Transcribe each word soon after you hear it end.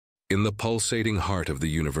In the pulsating heart of the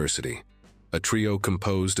university, a trio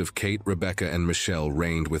composed of Kate, Rebecca, and Michelle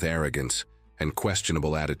reigned with arrogance and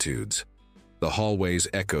questionable attitudes. The hallways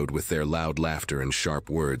echoed with their loud laughter and sharp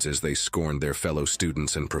words as they scorned their fellow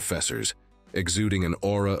students and professors, exuding an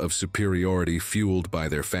aura of superiority fueled by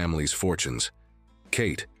their family's fortunes.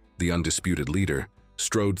 Kate, the undisputed leader,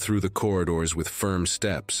 strode through the corridors with firm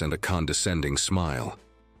steps and a condescending smile.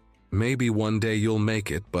 "Maybe one day you'll make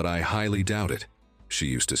it, but I highly doubt it," she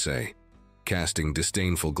used to say, casting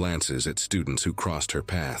disdainful glances at students who crossed her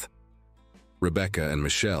path. Rebecca and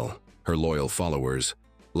Michelle, her loyal followers,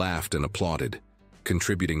 laughed and applauded,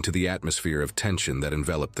 contributing to the atmosphere of tension that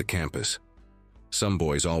enveloped the campus. Some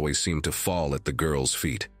boys always seemed to fall at the girls'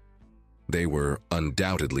 feet. They were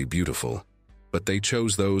undoubtedly beautiful, but they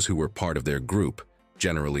chose those who were part of their group,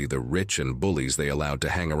 generally the rich and bullies they allowed to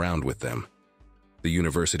hang around with them. The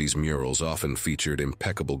university's murals often featured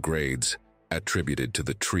impeccable grades, attributed to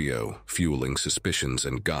the trio, fueling suspicions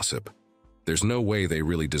and gossip. "There's no way they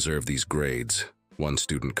really deserve these grades," one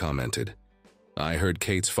student commented. "I heard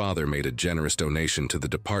Kate's father made a generous donation to the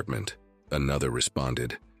department," another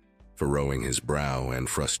responded, furrowing his brow and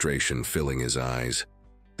frustration filling his eyes.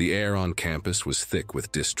 The air on campus was thick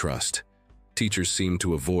with distrust. Teachers seemed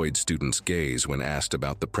to avoid students' gaze when asked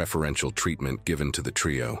about the preferential treatment given to the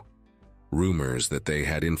trio. Rumors that they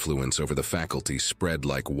had influence over the faculty spread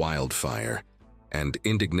like wildfire, and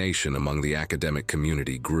indignation among the academic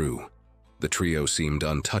community grew. The trio seemed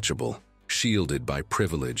untouchable, shielded by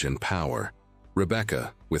privilege and power.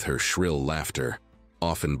 Rebecca, with her shrill laughter,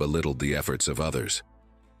 often belittled the efforts of others.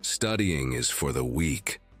 "Studying is for the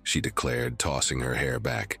weak," she declared, tossing her hair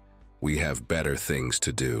back. "We have better things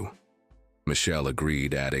to do." Michelle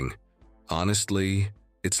agreed, adding, "Honestly,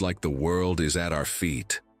 it's like the world is at our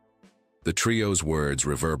feet." The trio's words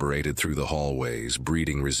reverberated through the hallways,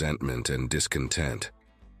 breeding resentment and discontent.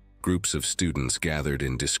 Groups of students gathered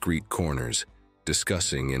in discreet corners,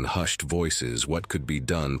 discussing in hushed voices what could be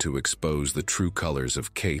done to expose the true colors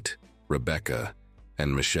of Kate, Rebecca,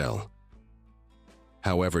 and Michelle.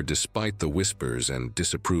 However, despite the whispers and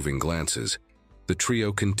disapproving glances, the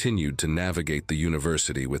trio continued to navigate the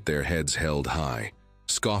university with their heads held high,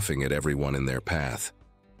 scoffing at everyone in their path.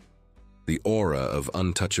 The aura of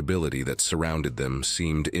untouchability that surrounded them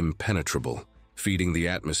seemed impenetrable, feeding the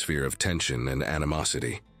atmosphere of tension and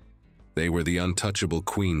animosity. They were the untouchable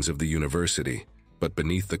queens of the university, but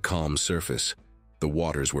beneath the calm surface, the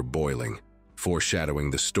waters were boiling,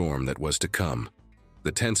 foreshadowing the storm that was to come.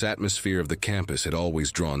 The tense atmosphere of the campus had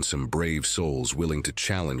always drawn some brave souls willing to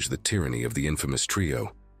challenge the tyranny of the infamous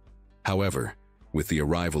trio. However, with the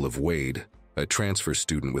arrival of Wade, a transfer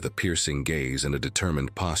student with a piercing gaze and a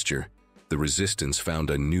determined posture, the resistance found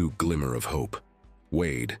a new glimmer of hope.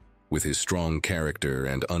 Wade, with his strong character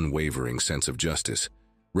and unwavering sense of justice,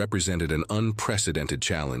 represented an unprecedented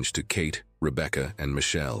challenge to Kate, Rebecca, and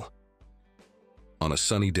Michelle. On a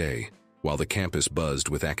sunny day, while the campus buzzed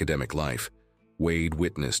with academic life, Wade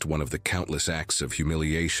witnessed one of the countless acts of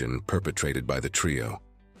humiliation perpetrated by the trio.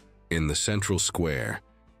 In the central square,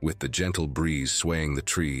 with the gentle breeze swaying the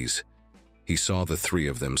trees, he saw the three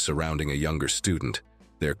of them surrounding a younger student,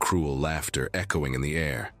 their cruel laughter echoing in the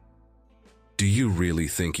air. "Do you really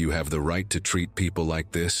think you have the right to treat people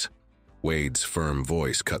like this?" Wade's firm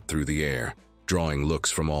voice cut through the air, drawing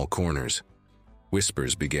looks from all corners.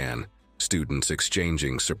 Whispers began, students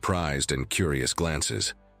exchanging surprised and curious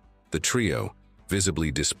glances. The trio,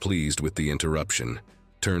 visibly displeased with the interruption,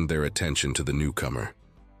 turned their attention to the newcomer.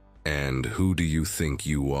 "And who do you think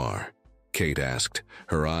you are?" Kate asked,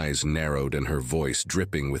 her eyes narrowed and her voice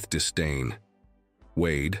dripping with disdain.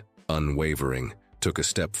 Wade, unwavering, took a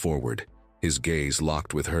step forward, his gaze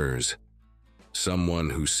locked with hers.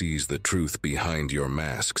 "Someone who sees the truth behind your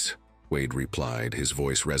masks," Wade replied, his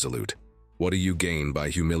voice resolute. "What do you gain by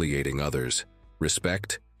humiliating others?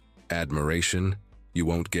 Respect? Admiration? You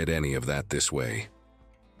won't get any of that this way."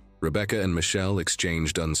 Rebecca and Michelle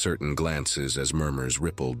exchanged uncertain glances as murmurs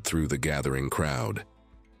rippled through the gathering crowd.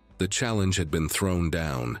 The challenge had been thrown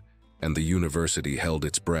down, and the university held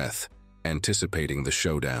its breath, anticipating the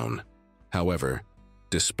showdown. However,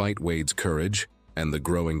 despite Wade's courage and the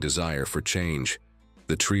growing desire for change,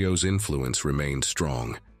 the trio's influence remained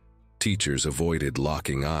strong. Teachers avoided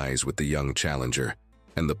locking eyes with the young challenger,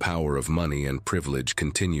 and the power of money and privilege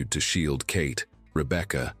continued to shield Kate,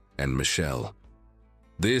 Rebecca, and Michelle.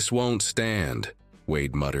 "This won't stand,"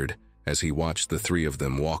 Wade muttered as he watched the three of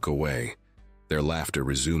them walk away, their laughter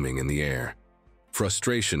resuming in the air.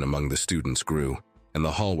 Frustration among the students grew, and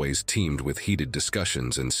the hallways teemed with heated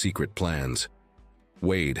discussions and secret plans.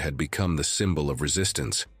 Wade had become the symbol of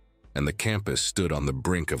resistance, and the campus stood on the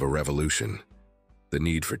brink of a revolution. The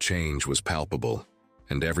need for change was palpable,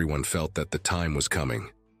 and everyone felt that the time was coming.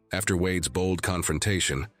 After Wade's bold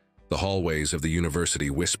confrontation, the hallways of the university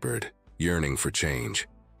whispered, yearning for change.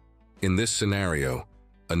 In this scenario,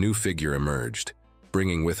 a new figure emerged,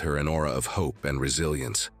 bringing with her an aura of hope and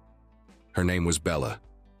resilience. Her name was Bella.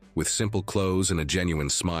 With simple clothes and a genuine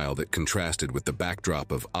smile that contrasted with the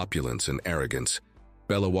backdrop of opulence and arrogance,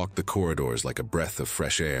 Bella walked the corridors like a breath of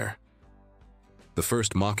fresh air. The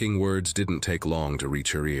first mocking words didn't take long to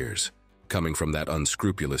reach her ears, coming from that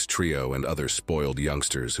unscrupulous trio and other spoiled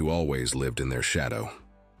youngsters who always lived in their shadow.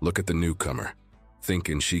 "Look at the newcomer,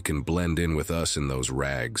 thinking she can blend in with us in those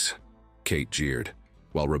rags," Kate jeered,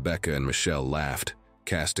 while Rebecca and Michelle laughed,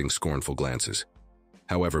 casting scornful glances.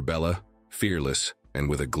 However, Bella, fearless and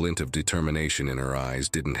with a glint of determination in her eyes,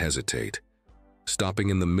 didn't hesitate. Stopping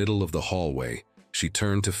in the middle of the hallway, she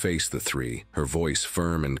turned to face the three, her voice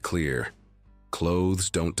firm and clear. "Clothes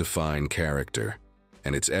don't define character,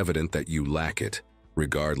 and it's evident that you lack it,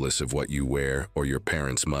 regardless of what you wear or your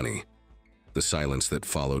parents' money." The silence that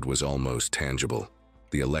followed was almost tangible,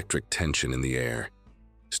 the electric tension in the air.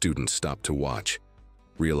 Students stopped to watch,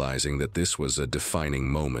 realizing that this was a defining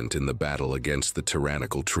moment in the battle against the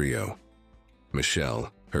tyrannical trio.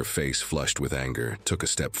 Michelle, her face flushed with anger, took a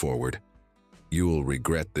step forward. "You'll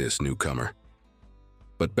regret this, newcomer."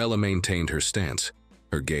 But Bella maintained her stance,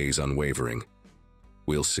 her gaze unwavering.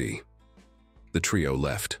 "We'll see." The trio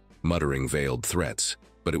left, muttering veiled threats,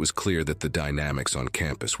 but it was clear that the dynamics on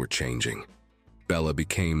campus were changing. Bella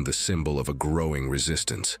became the symbol of a growing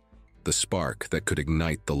resistance, the spark that could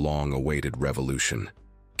ignite the long-awaited revolution.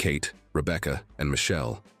 Kate, Rebecca, and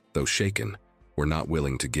Michelle, though shaken, were not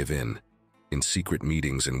willing to give in. In secret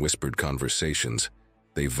meetings and whispered conversations,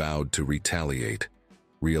 they vowed to retaliate,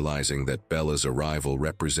 realizing that Bella's arrival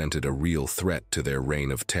represented a real threat to their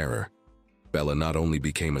reign of terror. Bella not only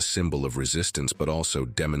became a symbol of resistance but also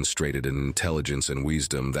demonstrated an intelligence and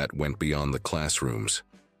wisdom that went beyond the classrooms.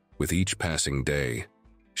 With each passing day,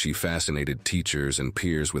 she fascinated teachers and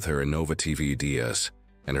peers with her innovative ideas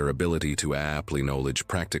and her ability to apply knowledge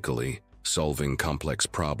practically, solving complex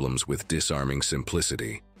problems with disarming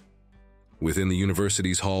simplicity. Within the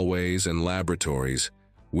university's hallways and laboratories,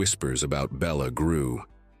 whispers about Bella grew,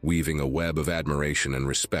 weaving a web of admiration and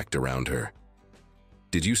respect around her.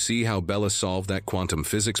 "Did you see how Bella solved that quantum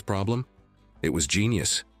physics problem? It was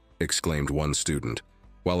genius," exclaimed one student,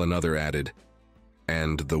 while another added,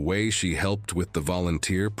 "And the way she helped with the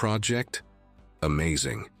volunteer project?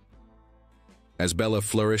 Amazing." As Bella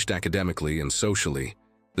flourished academically and socially,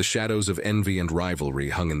 the shadows of envy and rivalry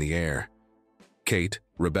hung in the air. Kate,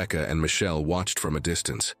 Rebecca, and Michelle watched from a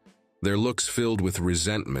distance, their looks filled with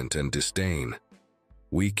resentment and disdain.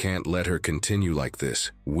 "We can't let her continue like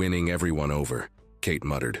this, winning everyone over," Kate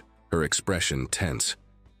muttered, her expression tense.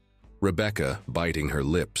 Rebecca, biting her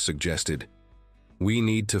lip, suggested, "We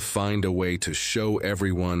need to find a way to show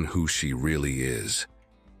everyone who she really is,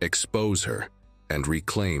 expose her, and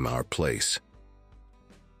reclaim our place."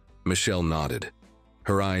 Michelle nodded,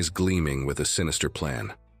 her eyes gleaming with a sinister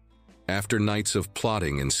plan. After nights of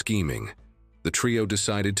plotting and scheming, the trio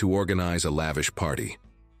decided to organize a lavish party,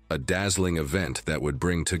 a dazzling event that would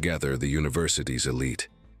bring together the university's elite.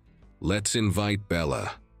 "Let's invite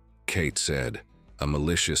Bella," Kate said, a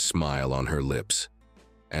malicious smile on her lips.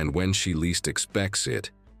 "And when she least expects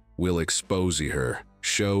it, we'll expose her,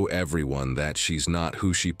 show everyone that she's not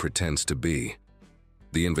who she pretends to be."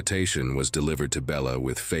 The invitation was delivered to Bella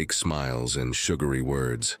with fake smiles and sugary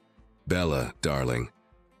words. "Bella, darling,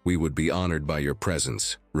 we would be honored by your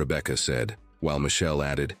presence," Rebecca said, while Michelle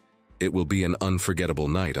added, "It will be an unforgettable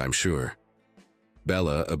night, I'm sure."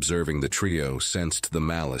 Bella, observing the trio, sensed the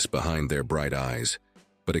malice behind their bright eyes,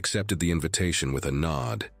 but accepted the invitation with a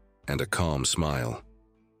nod and a calm smile.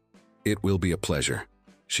 "It will be a pleasure,"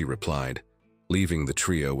 she replied, leaving the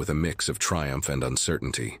trio with a mix of triumph and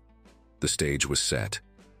uncertainty. The stage was set,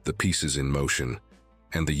 the pieces in motion,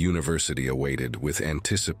 and the university awaited with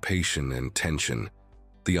anticipation and tension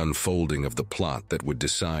the unfolding of the plot that would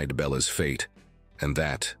decide Bella's fate and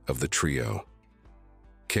that of the trio.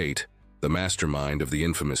 Kate, the mastermind of the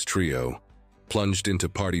infamous trio, plunged into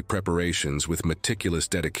party preparations with meticulous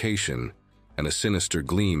dedication and a sinister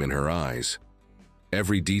gleam in her eyes.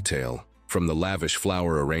 Every detail, from the lavish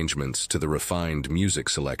flower arrangements to the refined music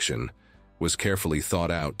selection, was carefully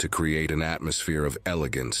thought out to create an atmosphere of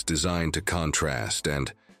elegance designed to contrast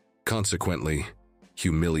and, consequently,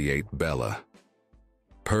 humiliate Bella.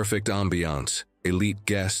 "Perfect ambiance, elite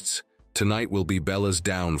guests, tonight will be Bella's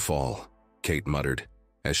downfall," Kate muttered,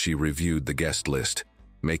 as she reviewed the guest list,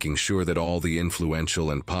 making sure that all the influential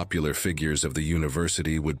and popular figures of the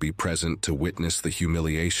university would be present to witness the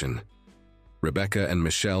humiliation. Rebecca and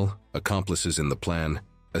Michelle, accomplices in the plan,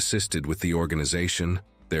 assisted with the organization,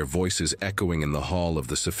 their voices echoing in the hall of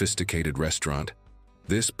the sophisticated restaurant.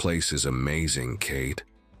 "This place is amazing, Kate.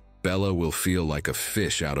 Bella will feel like a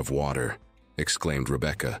fish out of water," exclaimed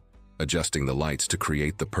Rebecca, adjusting the lights to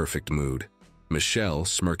create the perfect mood. Michelle,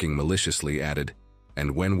 smirking maliciously, added,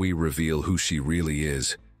 "And when we reveal who she really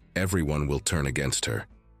is, everyone will turn against her.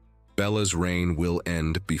 Bella's reign will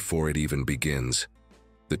end before it even begins."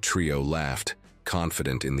 The trio laughed,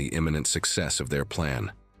 confident in the imminent success of their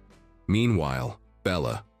plan. Meanwhile,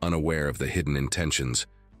 Bella, unaware of the hidden intentions,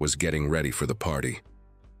 was getting ready for the party.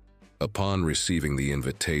 Upon receiving the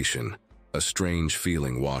invitation, a strange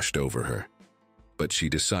feeling washed over her, but she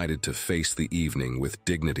decided to face the evening with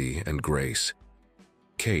dignity and grace.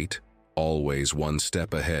 Kate, always one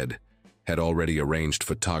step ahead, had already arranged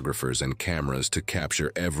photographers and cameras to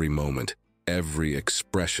capture every moment, every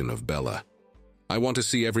expression of Bella. "I want to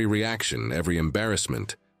see every reaction, every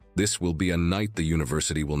embarrassment. This will be a night the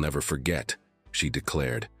university will never forget," she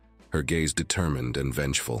declared, her gaze determined and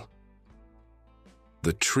vengeful.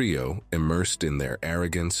 The trio, immersed in their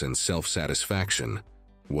arrogance and self-satisfaction,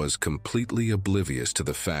 was completely oblivious to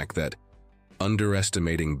the fact that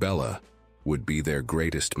underestimating Bella would be their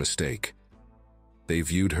greatest mistake. They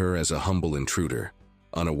viewed her as a humble intruder,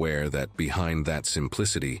 unaware that behind that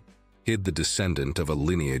simplicity hid the descendant of a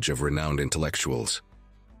lineage of renowned intellectuals.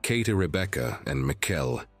 Kate, Rebecca, and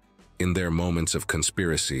Michelle, in their moments of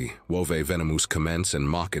conspiracy, wove venomous commence and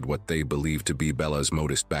mocked what they believed to be Bella's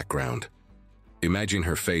modest background. "Imagine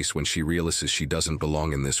her face when she realizes she doesn't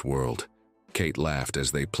belong in this world," Kate laughed as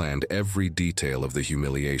they planned every detail of the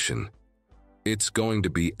humiliation. "It's going to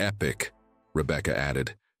be epic," Rebecca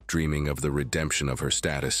added, dreaming of the redemption of her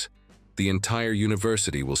status. "The entire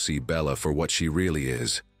university will see Bella for what she really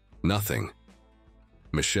is, nothing."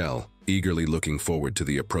 Michelle, eagerly looking forward to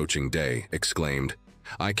the approaching day, exclaimed,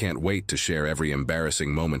 "I can't wait to share every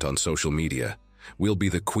embarrassing moment on social media. We'll be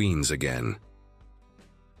the queens again."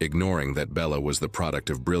 Ignoring that Bella was the product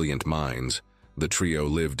of brilliant minds, the trio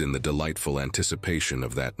lived in the delightful anticipation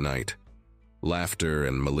of that night. Laughter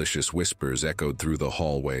and malicious whispers echoed through the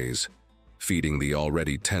hallways, feeding the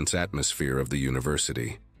already tense atmosphere of the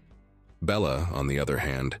university. Bella, on the other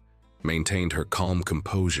hand, maintained her calm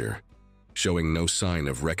composure, showing no sign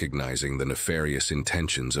of recognizing the nefarious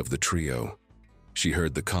intentions of the trio. She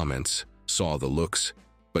heard the comments, saw the looks,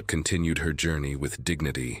 but continued her journey with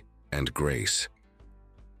dignity and grace.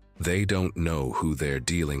 "They don't know who they're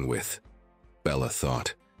dealing with," Bella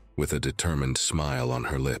thought, with a determined smile on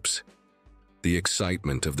her lips. The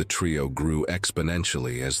excitement of the trio grew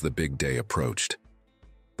exponentially as the big day approached.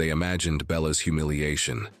 They imagined Bella's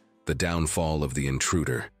humiliation, the downfall of the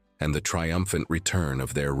intruder, and the triumphant return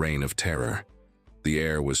of their reign of terror. The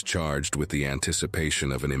air was charged with the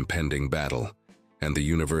anticipation of an impending battle, and the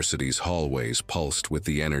university's hallways pulsed with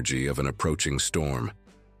the energy of an approaching storm.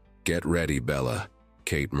 "Get ready, Bella,"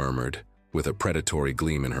 Kate murmured, with a predatory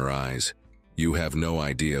gleam in her eyes. "You have no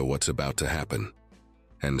idea what's about to happen."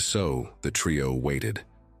 And so the trio waited,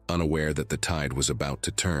 unaware that the tide was about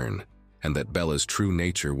to turn, and that Bella's true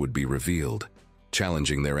nature would be revealed,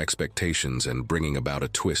 challenging their expectations and bringing about a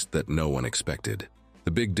twist that no one expected.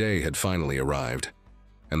 The big day had finally arrived,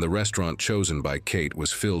 and the restaurant chosen by Kate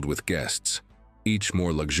was filled with guests, each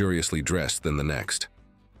more luxuriously dressed than the next.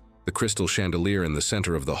 The crystal chandelier in the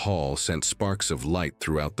center of the hall sent sparks of light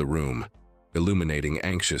throughout the room, illuminating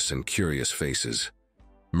anxious and curious faces.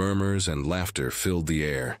 Murmurs and laughter filled the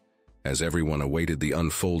air, as everyone awaited the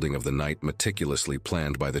unfolding of the night meticulously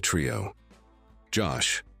planned by the trio.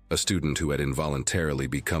 Josh, a student who had involuntarily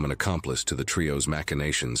become an accomplice to the trio's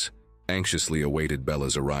machinations, anxiously awaited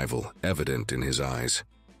Bella's arrival, evident in his eyes.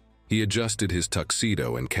 He adjusted his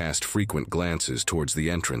tuxedo and cast frequent glances towards the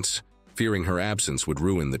entrance, fearing her absence would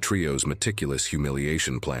ruin the trio's meticulous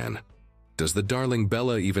humiliation plan. "Does the darling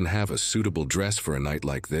Bella even have a suitable dress for a night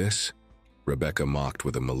like this?" Rebecca mocked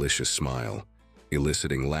with a malicious smile,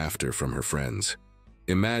 eliciting laughter from her friends.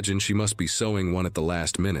 "Imagine she must be sewing one at the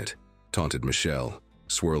last minute," taunted Michelle,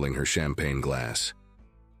 swirling her champagne glass.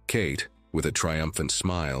 Kate, with a triumphant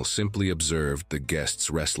smile, simply observed the guests'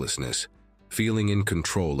 restlessness, feeling in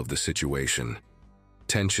control of the situation.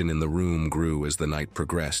 Tension in the room grew as the night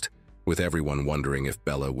progressed, with everyone wondering if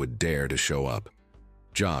Bella would dare to show up.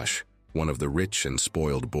 Josh, one of the rich and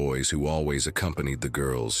spoiled boys who always accompanied the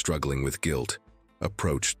girls struggling with guilt,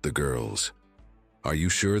 approached the girls. "Are you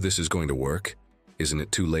sure this is going to work? Isn't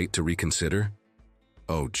it too late to reconsider?"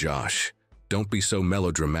 "Oh, Josh, don't be so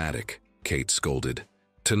melodramatic," Kate scolded.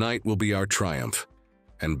 "Tonight will be our triumph,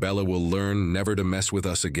 and Bella will learn never to mess with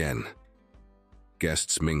us again."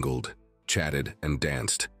 Guests mingled, chatted, and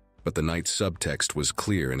danced, but the night's subtext was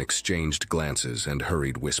clear in exchanged glances and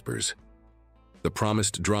hurried whispers. The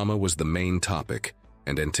promised drama was the main topic,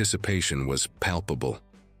 and anticipation was palpable.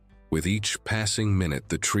 With each passing minute,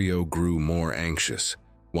 the trio grew more anxious,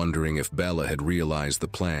 wondering if Bella had realized the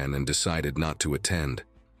plan and decided not to attend.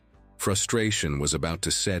 Frustration was about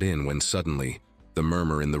to set in when suddenly, the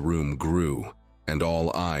murmur in the room grew, and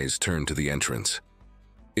all eyes turned to the entrance.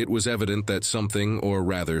 It was evident that something, or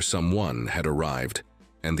rather someone, had arrived,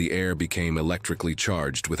 and the air became electrically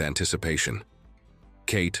charged with anticipation.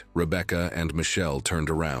 Kate, Rebecca, and Michelle turned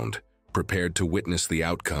around, prepared to witness the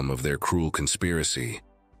outcome of their cruel conspiracy,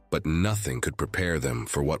 but nothing could prepare them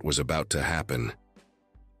for what was about to happen.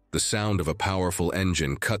 The sound of a powerful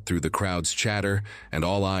engine cut through the crowd's chatter, and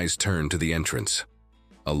all eyes turned to the entrance.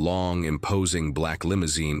 A long, imposing black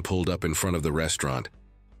limousine pulled up in front of the restaurant,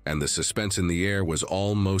 and the suspense in the air was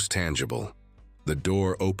almost tangible. The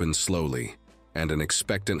door opened slowly, and an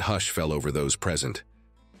expectant hush fell over those present.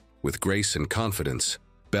 With grace and confidence,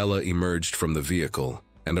 Bella emerged from the vehicle,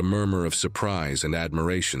 and a murmur of surprise and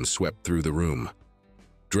admiration swept through the room.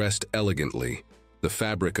 Dressed elegantly, the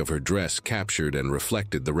fabric of her dress captured and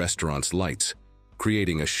reflected the restaurant's lights,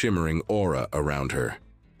 creating a shimmering aura around her.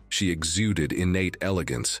 She exuded innate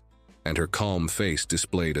elegance, and her calm face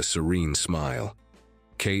displayed a serene smile.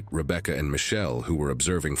 Kate, Rebecca, and Michelle, who were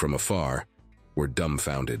observing from afar, were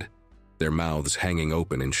dumbfounded, their mouths hanging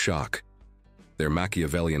open in shock. Their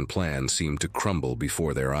Machiavellian plan seemed to crumble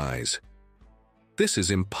before their eyes. "This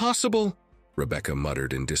is impossible," Rebecca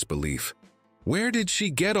muttered in disbelief. "Where did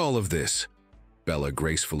she get all of this?" Bella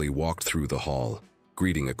gracefully walked through the hall,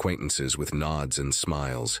 greeting acquaintances with nods and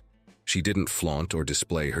smiles. She didn't flaunt or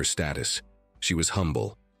display her status. She was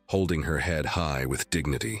humble, holding her head high with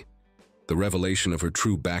dignity. The revelation of her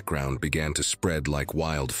true background began to spread like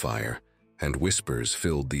wildfire, and whispers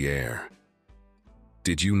filled the air.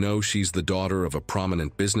 "Did you know she's the daughter of a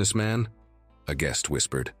prominent businessman?" a guest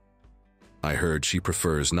whispered. "I heard she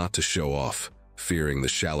prefers not to show off, fearing the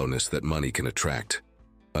shallowness that money can attract,"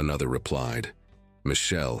 another replied.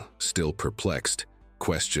 Michelle, still perplexed,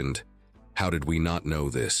 questioned, "How did we not know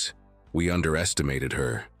this? We underestimated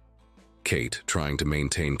her." Kate, trying to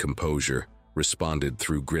maintain composure, responded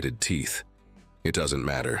through gritted teeth, "It doesn't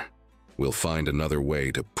matter. We'll find another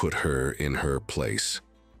way to put her in her place."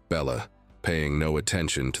 Bella, paying no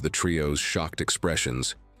attention to the trio's shocked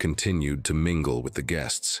expressions, continued to mingle with the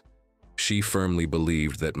guests. She firmly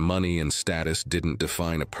believed that money and status didn't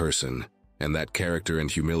define a person, and that character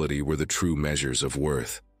and humility were the true measures of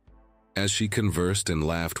worth. As she conversed and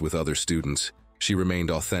laughed with other students, she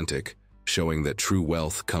remained authentic, showing that true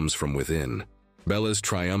wealth comes from within. Bella's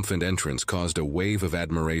triumphant entrance caused a wave of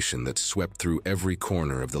admiration that swept through every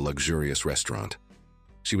corner of the luxurious restaurant.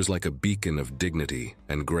 She was like a beacon of dignity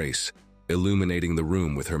and grace, illuminating the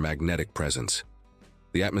room with her magnetic presence.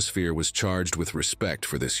 The atmosphere was charged with respect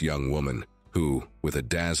for this young woman, who, with a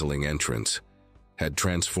dazzling entrance, had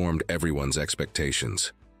transformed everyone's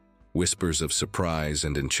expectations. Whispers of surprise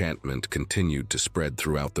and enchantment continued to spread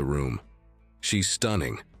throughout the room. "She's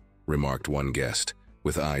stunning," remarked one guest,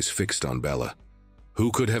 with eyes fixed on Bella.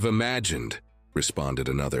 "Who could have imagined?" responded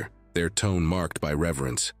another, their tone marked by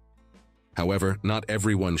reverence. However, not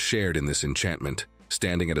everyone shared in this enchantment.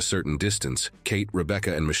 Standing at a certain distance, Kate,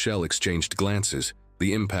 Rebecca, and Michelle exchanged glances,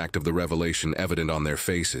 the impact of the revelation evident on their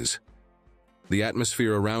faces. The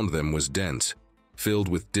atmosphere around them was dense, filled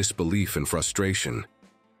with disbelief and frustration.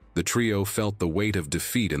 The trio felt the weight of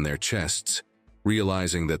defeat in their chests,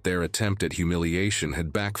 realizing that their attempt at humiliation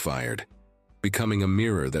had backfired, becoming a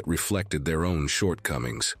mirror that reflected their own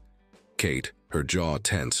shortcomings. Kate, her jaw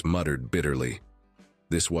tense, muttered bitterly,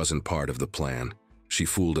 "This wasn't part of the plan. She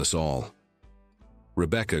fooled us all."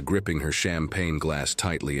 Rebecca, gripping her champagne glass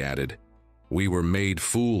tightly, added, "We were made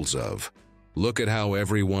fools of. Look at how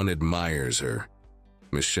everyone admires her."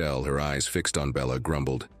 Michelle, her eyes fixed on Bella,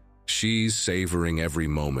 grumbled, "She's savoring every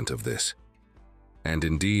moment of this." And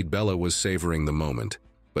indeed, Bella was savoring the moment,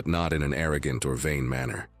 but not in an arrogant or vain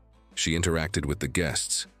manner. She interacted with the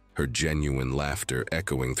guests, her genuine laughter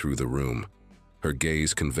echoing through the room. Her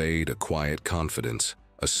gaze conveyed a quiet confidence,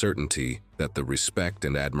 a certainty that the respect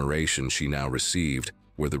and admiration she now received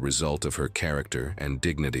were the result of her character and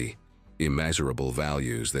dignity, immeasurable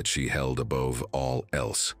values that she held above all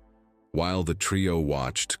else. While the trio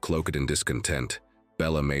watched, cloaked in discontent,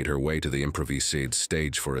 Bella made her way to the improvised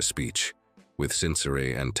stage for a speech. With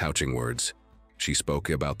sincere and touching words, she spoke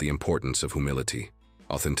about the importance of humility,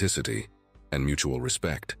 authenticity, and mutual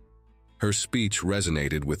respect. Her speech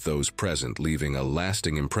resonated with those present, leaving a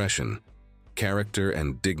lasting impression. Character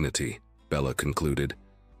and dignity, Bella concluded,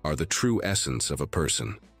 are the true essence of a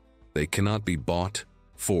person. They cannot be bought,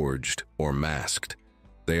 forged, or masked.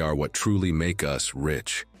 They are what truly make us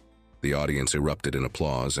rich. The audience erupted in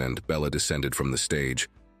applause, and Bella descended from the stage,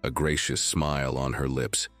 a gracious smile on her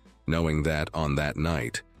lips, knowing that on that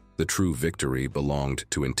night, the true victory belonged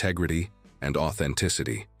to integrity and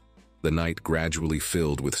authenticity. The night gradually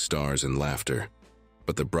filled with stars and laughter,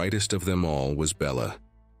 but the brightest of them all was Bella.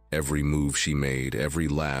 Every move she made, every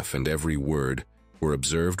laugh, and every word were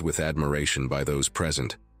observed with admiration by those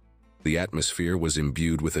present. The atmosphere was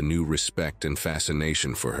imbued with a new respect and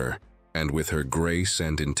fascination for her, and with her grace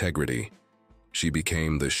and integrity, she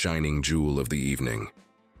became the shining jewel of the evening.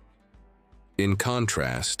 In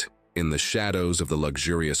contrast, in the shadows of the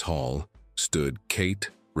luxurious hall, stood Kate,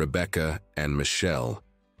 Rebecca, and Michelle,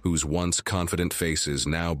 whose once confident faces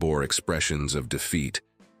now bore expressions of defeat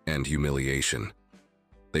and humiliation.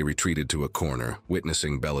 They retreated to a corner,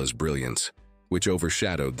 witnessing Bella's brilliance, which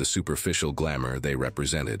overshadowed the superficial glamour they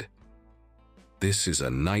represented. "This is a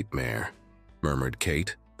nightmare," murmured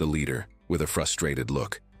Kate, the leader, with a frustrated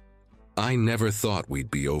look. "I never thought we'd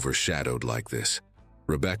be overshadowed like this."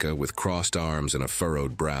 Rebecca, with crossed arms and a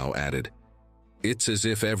furrowed brow, added, "It's as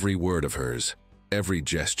if every word of hers, every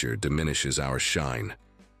gesture diminishes our shine.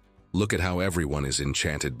 Look at how everyone is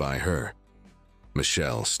enchanted by her."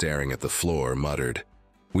 Michelle, staring at the floor, muttered,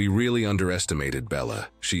 "We really underestimated Bella.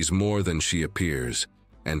 She's more than she appears,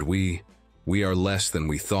 and we are less than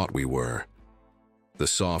we thought we were." The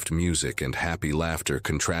soft music and happy laughter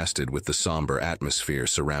contrasted with the somber atmosphere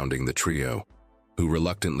surrounding the trio, who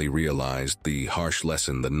reluctantly realized the harsh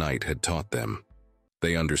lesson the night had taught them.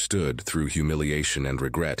 They understood, through humiliation and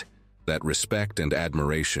regret, that respect and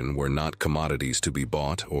admiration were not commodities to be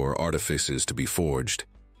bought or artifices to be forged.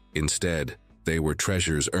 Instead, they were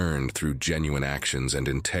treasures earned through genuine actions and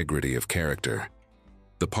integrity of character.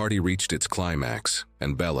 The party reached its climax,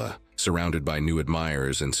 and Bella, surrounded by new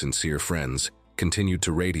admirers and sincere friends, continued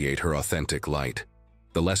to radiate her authentic light.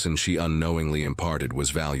 The lesson she unknowingly imparted was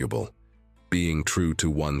valuable. Being true to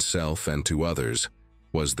oneself and to others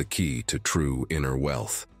was the key to true inner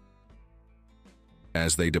wealth.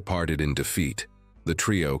 As they departed in defeat, the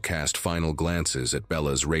trio cast final glances at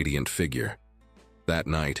Bella's radiant figure. That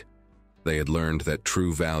night, they had learned that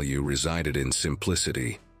true value resided in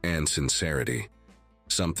simplicity and sincerity,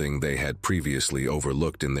 something they had previously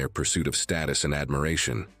overlooked in their pursuit of status and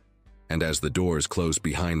admiration. And as the doors closed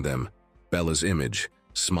behind them, Bella's image,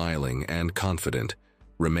 smiling and confident,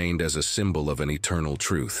 remained as a symbol of an eternal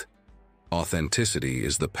truth. Authenticity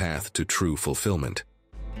is the path to true fulfillment.